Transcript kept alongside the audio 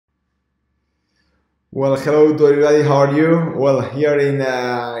Well, hello to everybody. How are you? Well, here in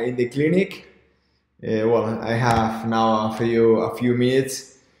the clinic. I have now a few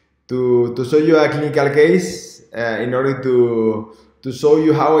minutes to show you a clinical case in order to show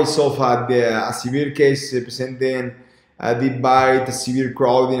you how I solve a severe case presenting a deep bite, severe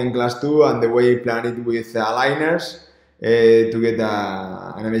crowding in class 2, and the way I plan it with aligners to get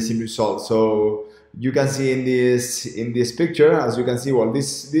an amazing result. So you can see in this picture, as you can see, well,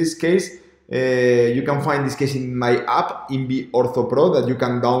 this case. You can find this case in my app, Ortho Pro, that you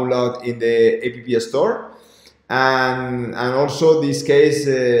can download in the App Store. And also this case,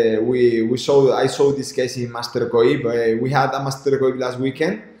 I saw this case in Master Coip. We had a Master Coip last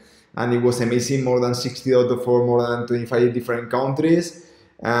weekend, and it was amazing. More than 60 out of more than 25 different countries,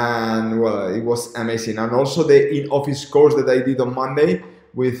 and well, it was amazing. And also the in-office course that I did on Monday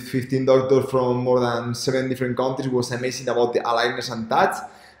with 15 doctors from more than 7 different countries was amazing about the aligners and touch.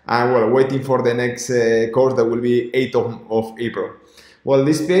 And well, waiting for the next course that will be 8th of April. Well,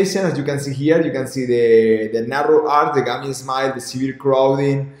 this patient, as you can see here, you can see the narrow arch, the gummy smile, the severe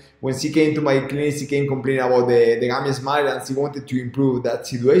crowding. When she came to my clinic, she came complaining about the gummy smile, and she wanted to improve that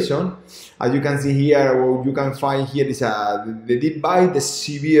situation. As you can see here, what you can find here is the deep bite, the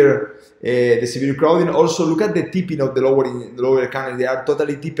severe crowding. Also, look at the tipping of the lower canal. They are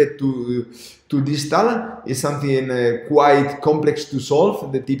totally tipped to distal. It's something quite complex to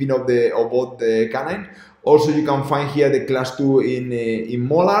solve, the tipping of both the canine. Also, you can find here the class 2 in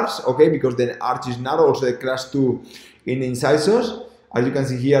molars, okay, because the arch is narrow. Also, the class 2 in incisors. As you can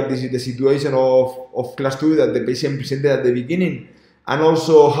see here, this is the situation of class 2 that the patient presented at the beginning. And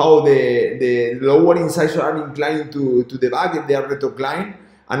also how the lower incisors are inclined to the back, they are retroclined.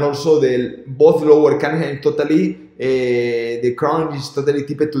 And also both lower canines totally, the crown is totally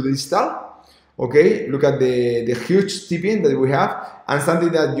tipped to the distal. Okay, look at the huge tipping that we have, and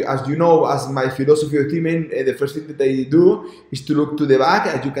something that, as you know, as my philosophy of treatment, the first thing that I do is to look to the back.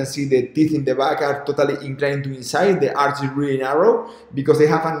 As you can see, the teeth in the back are totally inclined to inside. The arch is really narrow because I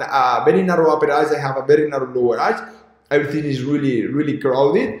have a very narrow upper arch. I have a very narrow lower arch. Everything is really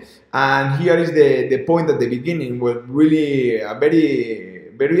crowded, and here is the point at the beginning where really a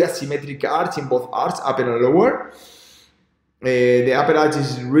very asymmetric arch in both arch, upper and lower. The upper arch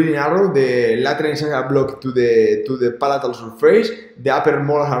is really narrow. The lateral incisors are blocked to the palatal surface. The upper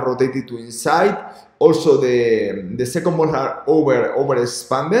molars are rotated to inside. Also, the second molars are over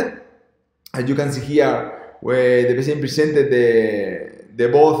expanded. As you can see here, where the patient presented the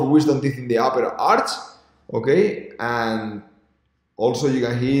both wisdom teeth in the upper arch. Okay, and also you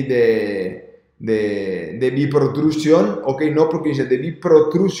can hear the V protrusion. Okay, no protrusion, the V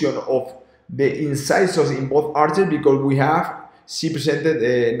protrusion of the incisors in both arches, because she presented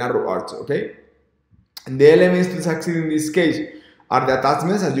a narrow arch, okay? And the elements to succeed in this case are the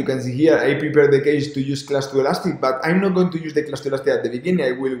attachments. As you can see here, I prepared the case to use class 2 elastic, but I'm not going to use the class 2 elastic at the beginning.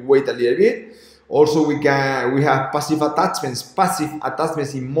 I will wait a little bit. Also, we have passive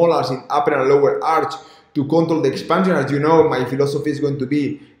attachments in molars in upper and lower arch to control the expansion. As you know, my philosophy is going to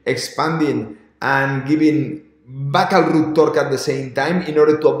be expanding and giving backal root torque at the same time in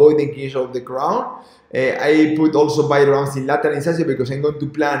order to avoid the increase of the crown. I put also Peydro in lateral incisor because I'm going to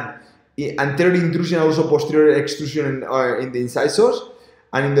plan anterior intrusion and also posterior extrusion in the incisors.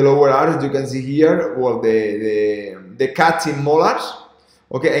 And in the lower arch, you can see here, well, the cuts in molars.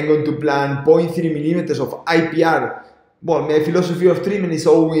 Okay, I'm going to plan 0.3 millimeters of IPR. Well, my philosophy of treatment is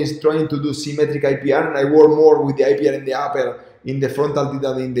always trying to do symmetric IPR, and I work more with the IPR in the upper, in the frontal teeth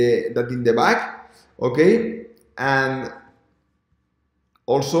than in the back. Okay, and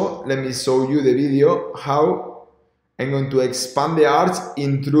also let me show you the video how I'm going to expand the arch,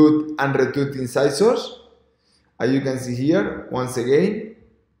 intrude and retrude incisors. As you can see here, once again,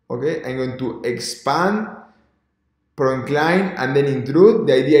 okay, I'm going to expand, pro-incline, and then intrude.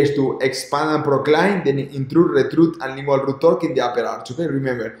 The idea is to expand and procline, then intrude, retrude, and lingual root torque in the upper arch. Okay,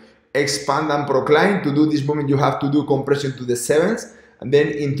 remember, expand and procline. To do this movement, you have to do compression to the seventh, and then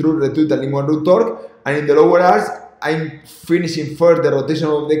intrude, retrude, and lingual root torque. And in the lower arch, I'm finishing first the rotation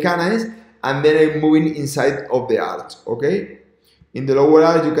of the canines, and then I'm moving inside of the arch. Okay. In the lower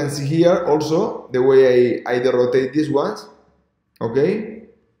arch, you can see here also the way I rotate these ones. Okay.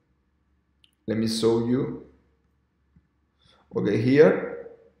 Let me show you. Okay, here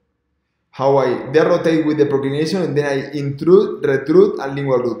how I rotate with the proclination, and then I intrude, retrude, and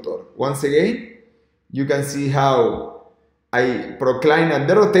lingual root torque. Once again, you can see how I procline and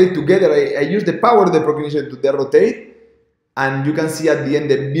derotate together. I use the power of the proclination to derotate, and you can see at the end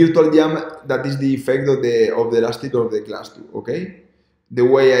the virtual jump. That is the effect of the elastic of the class 2. Okay. The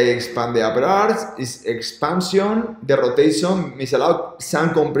way I expand the upper arch is expansion, the rotation means allowed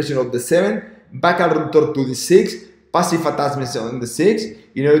some compression of the 7, buccal rotor to the 6, passive attachments on the 6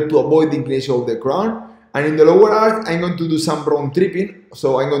 in order to avoid the inclination of the crown. And in the lower arch, I'm going to do some round tripping.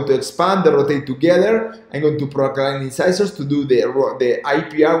 So I'm going to expand the rotate together. I'm going to procline incisors to do the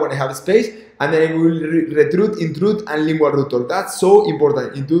IPR when I have space. And then I will retrude, intrude, and lingual rotor. That's so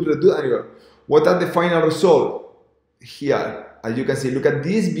important. Intrude, retrude, and lingual. What are the final result? Here, as you can see, look at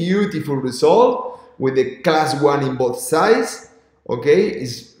this beautiful result with the class 1 in both sides. Okay,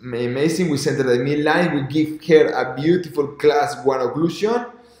 it's amazing. We center the midline. We give her a beautiful class 1 occlusion.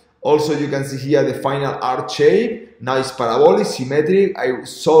 Also, you can see here the final arch shape. Now it's parabolic, symmetric. I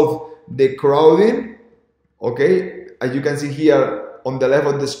solve the crowding. Okay, as you can see here on the left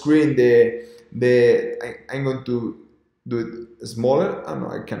of the screen, I'm going to do it smaller. Oh no,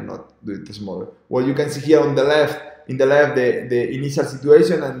 I cannot do it smaller. Well, you can see here on the left, the initial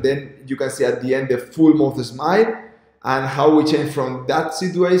situation, and then you can see at the end the full mouth smile and how we change from that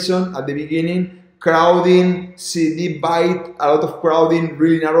situation at the beginning. Crowding, see deep bite, a lot of crowding,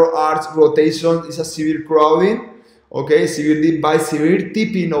 really narrow arch, rotation is a severe crowding, okay, severe deep bite, severe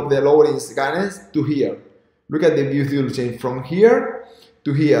tipping of the lower canines to here. Look at the beautiful change from here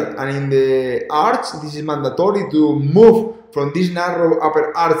to here, and in the arch, this is mandatory to move from this narrow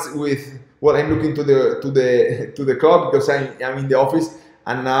upper arch with, well, I'm looking to the clock because I'm in the office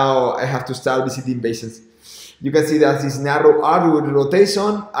and now I have to start visiting patients. You can see that this narrow arch with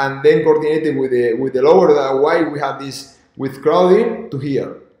rotation and then coordinated with the lower Y, we have this with crowding to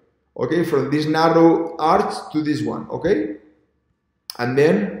here. Okay, from this narrow arch to this one, okay? And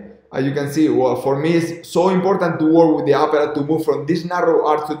then, as you can see, well, for me it's so important to work with the upper to move from this narrow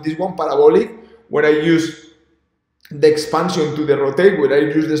arch to this one parabolic, where I use the expansion to the rotate, where I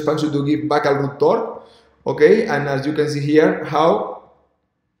use the expansion to give buccal root torque, okay? And as you can see here, how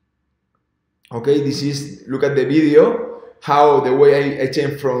okay, this is, look at the video, how the way I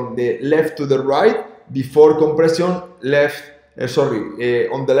change from the left to the right, before compression, on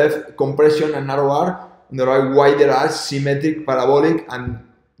the left, compression and narrow arch, on the right, wider arch, symmetric, parabolic, and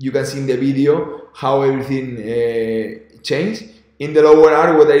you can see in the video how everything changed. In the lower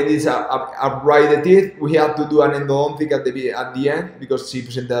arch, what I did is upright the teeth. We had to do an endodontic at the end because she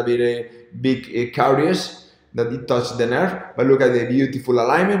presented a very big caries that it touched the nerve, but look at the beautiful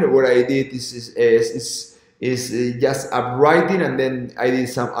alignment. What I did is just uprighting, and then I did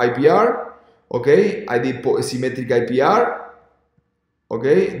some IPR. Okay, I did symmetric IPR.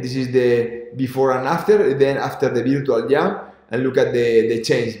 Okay, this is the before and after. Then after the virtual jump, and look at the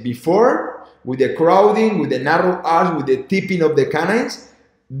change. Before with the crowding, with the narrow arch, with the tipping of the canines,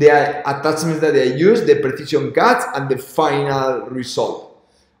 the attachments that I use, the precision cuts, and the final result.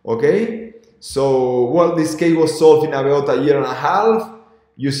 Okay. So, well, this case was solved in about a year and a half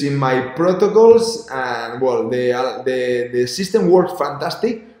using my protocols, and well, the system works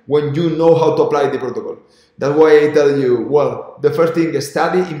fantastic when you know how to apply the protocol. That's why I tell you, well, the first thing,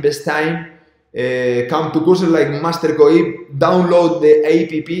 study, invest time, come to courses like Master Coip, download the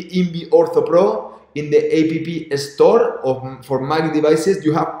app Invi Ortho Pro. In the app store for Mac devices,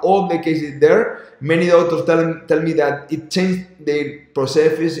 you have all the cases there. Many doctors tell me that it changed their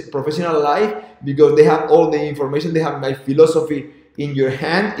professional life because they have all the information. They have my philosophy in your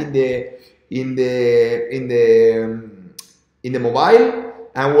hand, in the mobile.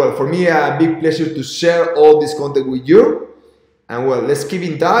 And well, for me, a big pleasure to share all this content with you. And well, let's keep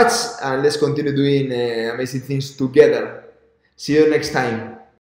in touch and let's continue doing amazing things together. See you next time.